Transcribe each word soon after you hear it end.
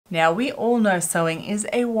Now, we all know sewing is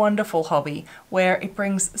a wonderful hobby where it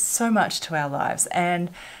brings so much to our lives,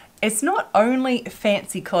 and it's not only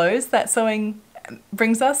fancy clothes that sewing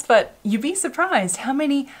brings us, but you'd be surprised how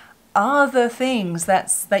many other things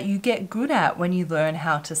that you get good at when you learn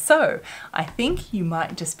how to sew. I think you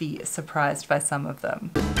might just be surprised by some of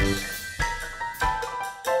them.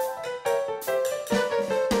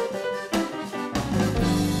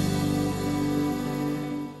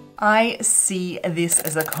 I see this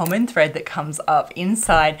as a common thread that comes up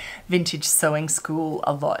inside Vintage Sewing School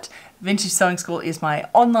a lot. Vintage Sewing School is my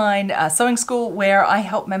online sewing school where I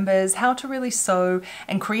help members how to really sew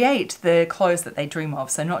and create the clothes that they dream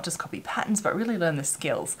of. So not just copy patterns, but really learn the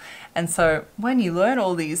skills. And so when you learn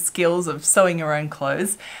all these skills of sewing your own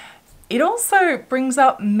clothes, it also brings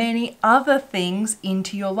up many other things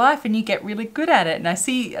into your life and you get really good at it. And I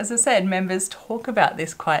see, as I said, members talk about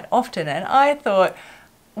this quite often, and I thought,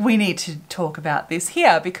 we need to talk about this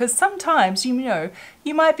here because sometimes, you know,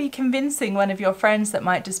 you might be convincing one of your friends that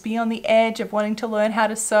might just be on the edge of wanting to learn how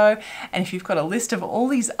to sew, and if you've got a list of all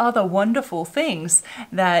these other wonderful things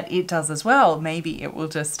that it does as well, maybe it will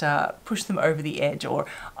just push them over the edge. Or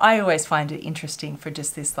I always find it interesting for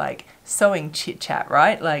just this like sewing chit chat,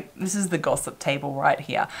 right? Like this is the gossip table right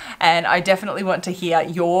here, and I definitely want to hear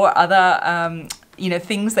your other you know,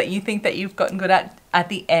 things that you think that you've gotten good at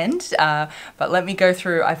the end. But let me go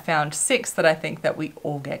through. I found 6 that I think that we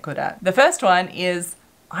all get good at. The first one is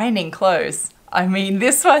ironing clothes. I mean,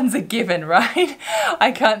 this one's a given, right?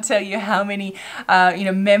 I can't tell you how many, you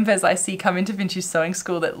know, members I see come into Vintage Sewing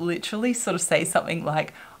School that literally sort of say something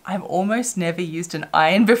like, I've almost never used an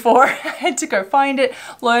iron before. I had to go find it,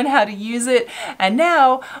 learn how to use it, and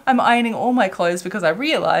now I'm ironing all my clothes because I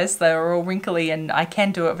realized they were all wrinkly and I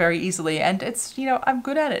can do it very easily, and it's, you know, I'm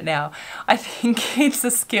good at it now. I think it's a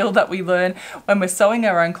skill that we learn when we're sewing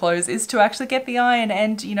our own clothes, is to actually get the iron,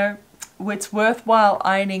 and, you know, it's worthwhile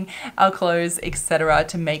ironing our clothes, etc.,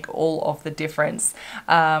 to make all of the difference.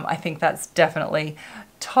 I think that's definitely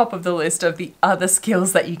top of the list of the other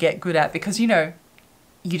skills that you get good at, because, you know,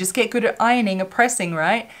 you just get good at ironing or pressing,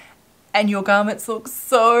 right? And your garments look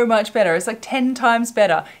so much better. It's like 10 times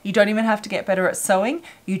better. You don't even have to get better at sewing.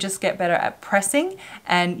 You just get better at pressing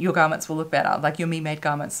and your garments will look better. Like your me-made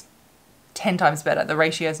garments, 10 times better. The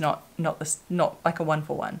ratio is not like a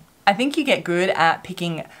 1-for-1. I think you get good at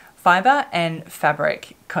picking fiber and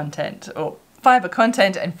fabric content, or fiber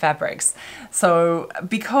content and fabrics. So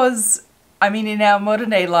because, I mean, in our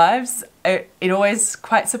modern day lives, it always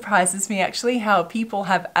quite surprises me actually how people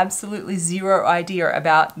have absolutely zero idea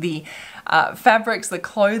about the fabrics, the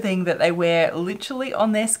clothing that they wear literally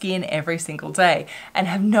on their skin every single day, and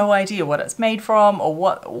have no idea what it's made from or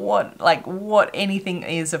what anything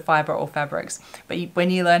is of fiber or fabrics. But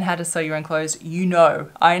when you learn how to sew your own clothes, you know,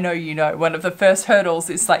 I know you know, one of the first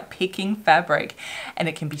hurdles is like picking fabric, and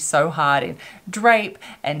it can be so hard in drape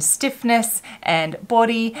and stiffness and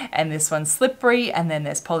body, and this one's slippery, and then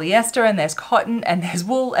there's polyester, and there's cotton, and there's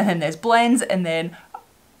wool, and then there's blends, and then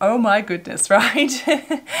oh my goodness, right?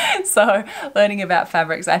 So learning about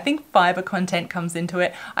fabrics, I think fiber content comes into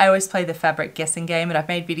it. I always play the fabric guessing game, and I've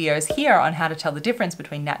made videos here on how to tell the difference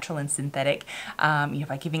between natural and synthetic. You know,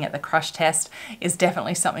 by giving it the crush test is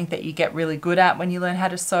definitely something that you get really good at when you learn how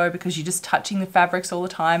to sew, because you're just touching the fabrics all the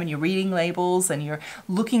time and you're reading labels and you're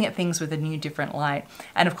looking at things with a new different light.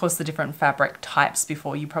 And of course the different fabric types.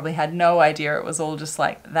 Before you probably had no idea it was all just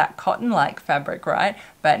like that cotton-like fabric, right?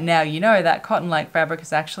 But now you know that cotton-like fabric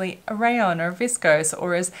is actually a rayon or a viscose,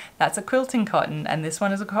 or that's a quilting cotton, and this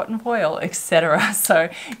one is a cotton foil, etc. So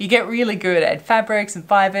you get really good at fabrics and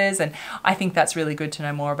fibers, and I think that's really good to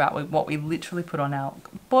know more about what we literally put on our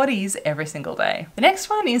bodies every single day. The next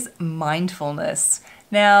one is mindfulness.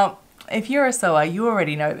 Now, if you're a sewer, you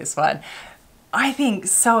already know this one. I think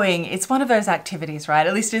sewing, it's one of those activities, right?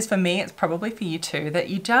 At least it is for me, it's probably for you too, that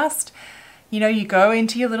you just, you know, you go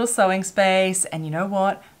into your little sewing space and you know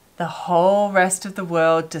what? The whole rest of the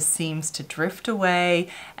world just seems to drift away.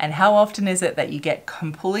 And how often is it that you get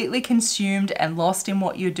completely consumed and lost in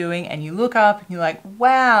what you're doing, and you look up and you're like,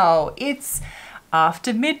 wow, it's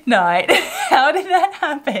after midnight. How did that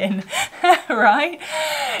happen? Right?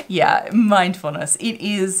 Yeah, mindfulness. It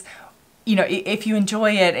is, you know, if you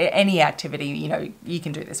enjoy it, any activity, you know, you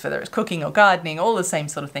can do this, whether it's cooking or gardening, all the same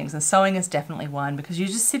sort of things. And sewing is definitely one, because you're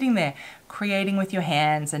just sitting there creating with your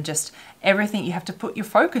hands, and just everything, you have to put your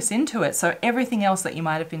focus into it. So everything else that you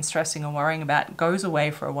might have been stressing or worrying about goes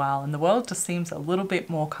away for a while, and the world just seems a little bit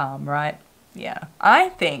more calm, right? Yeah. I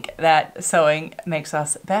think that sewing makes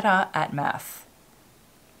us better at math.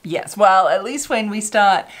 Yes, well, at least when we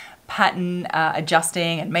start pattern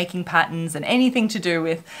adjusting and making patterns and anything to do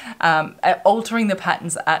with altering the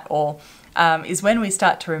patterns at all, is when we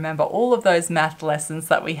start to remember all of those math lessons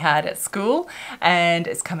that we had at school, and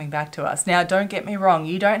it's coming back to us. Now, don't get me wrong,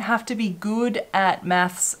 you don't have to be good at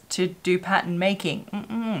maths to do pattern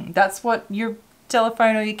making. That's what your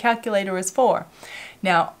telephone or your calculator is for.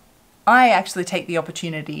 Now, I actually take the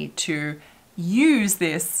opportunity to use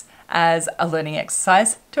this as a learning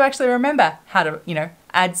exercise to actually remember how to,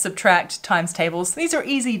 add, subtract, times tables. These are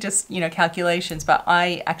easy, just, calculations, but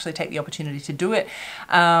I actually take the opportunity to do it,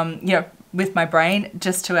 with my brain,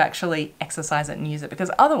 just to actually exercise it and use it, because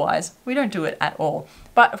otherwise we don't do it at all.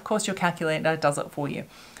 But of course your calculator does it for you.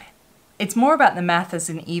 It's more about the math, as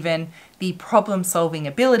in even the problem solving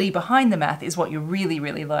ability behind the math is what you really,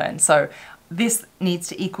 really learn. So this needs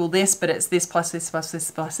to equal this, but it's this plus this plus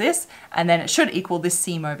this plus this, and then it should equal this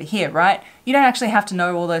seam over here, right? You don't actually have to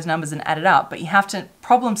know all those numbers and add it up, but you have to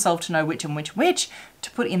problem solve to know which and which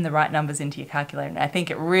to put in the right numbers into your calculator. And I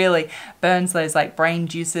think it really burns those like brain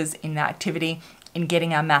juices in that activity, in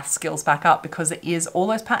getting our math skills back up, because it is, all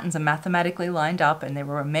those patterns are mathematically lined up and they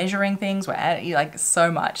were measuring things, we're adding like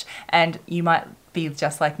so much. And you might be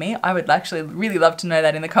just like me. I would actually really love to know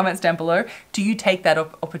that in the comments down below. Do you take that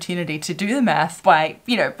opportunity to do the math by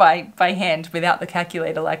hand without the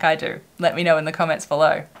calculator like I do? Let me know in the comments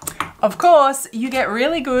below. Of course, you get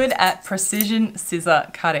really good at precision scissor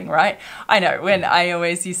cutting, right? I know, when I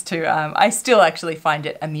always used to, I still actually find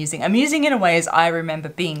it amusing. Amusing in a way as I remember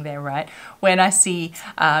being there, right? When I see,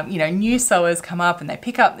 new sewers come up and they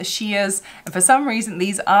pick up the shears, and for some reason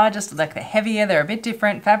these are just like, they're heavier, they're a bit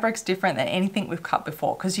different, fabric's different than anything we've cut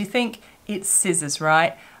before, because you think it's scissors,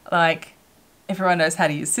 right? Like, everyone knows how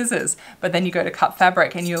to use scissors, but then you go to cut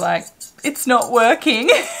fabric and you're like, it's not working,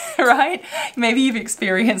 right? Maybe you've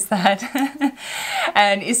experienced that.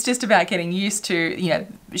 And it's just about getting used to,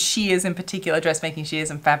 shears in particular, dressmaking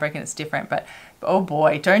shears and fabric, and it's different. But oh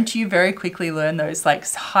boy, don't you very quickly learn those like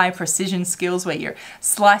high precision skills where you're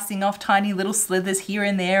slicing off tiny little slithers here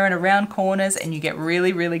and there and around corners, and you get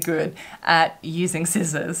really, really good at using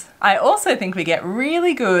scissors. I also think we get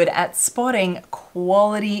really good at spotting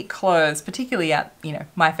quality clothes, particularly at,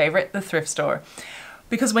 my favorite, the thrift store.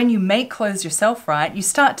 Because when you make clothes yourself, right, you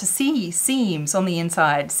start to see seams on the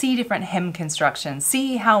inside, see different hem constructions,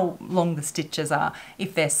 see how long the stitches are,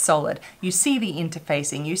 if they're solid. You see the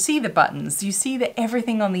interfacing, you see the buttons, you see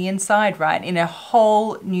everything on the inside, right, in a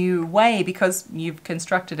whole new way, because you've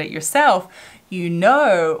constructed it yourself. You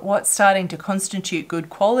know what's starting to constitute good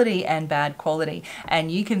quality and bad quality, and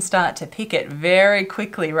you can start to pick it very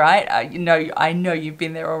quickly, right? I know you've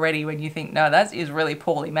been there already when you think, no, that is really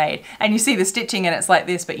poorly made, and you see the stitching and it's like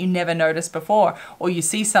this, but you never noticed before, or you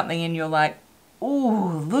see something and you're like,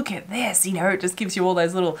 ooh, look at this, it just gives you all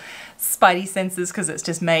those little spidey senses because it's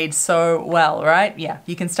just made so well, right? Yeah,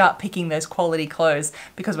 you can start picking those quality clothes,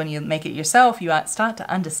 because when you make it yourself, you start to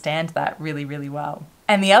understand that really, really well.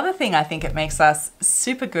 And the other thing I think it makes us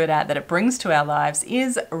super good at, that it brings to our lives,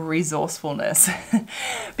 is resourcefulness.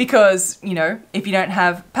 Because, if you don't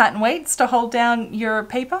have pattern weights to hold down your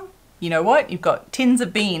paper, you know what? You've got tins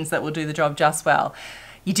of beans that will do the job just well.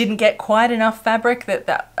 You didn't get quite enough fabric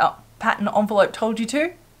that pattern envelope told you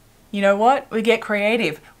to. You know what? We get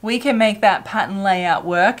creative. We can make that pattern layout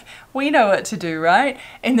work. We know what to do, right?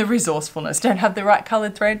 In the resourcefulness. Don't have the right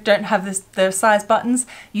colored thread, don't have the size buttons.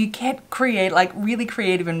 You get really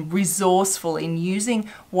creative and resourceful in using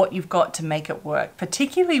what you've got to make it work.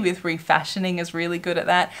 Particularly with refashioning is really good at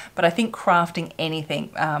that. But I think crafting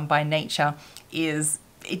anything by nature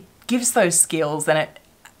it gives those skills, and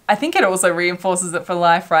I think it also reinforces it for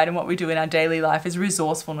life, right? And what we do in our daily life is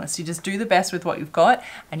resourcefulness. You just do the best with what you've got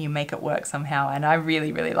and you make it work somehow. And I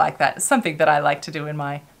really, really like that. It's something that I like to do in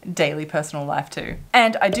my daily personal life too.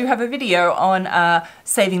 And I do have a video on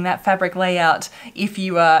saving that fabric layout. If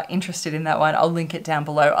you are interested in that one, I'll link it down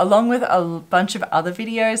below, along with a bunch of other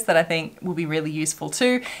videos that I think will be really useful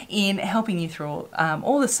too in helping you through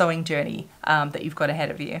all the sewing journey that you've got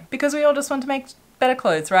ahead of you. Because we all just want to make better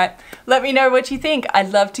clothes, right? Let me know what you think.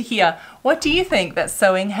 I'd love to hear. What do you think that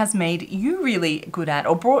sewing has made you really good at,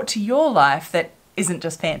 or brought to your life that isn't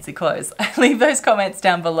just fancy clothes? Leave those comments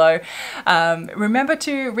down below. Remember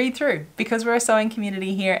to read through, because we're a sewing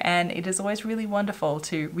community here, and it is always really wonderful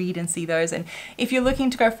to read and see those. And if you're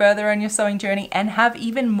looking to go further on your sewing journey and have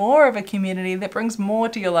even more of a community that brings more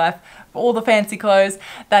to your life, all the fancy clothes,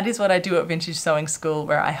 that is what I do at Vintage Sewing School,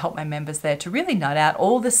 where I help my members there to really nut out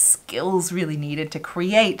all the skills really needed to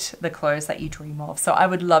create the clothes that you dream of. So I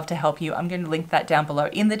would love to help you. I'm going to link that down below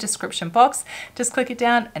in the description box. Just click it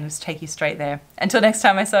down and it'll take you straight there. Until next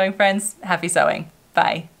time, my sewing friends, happy sewing.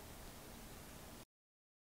 Bye.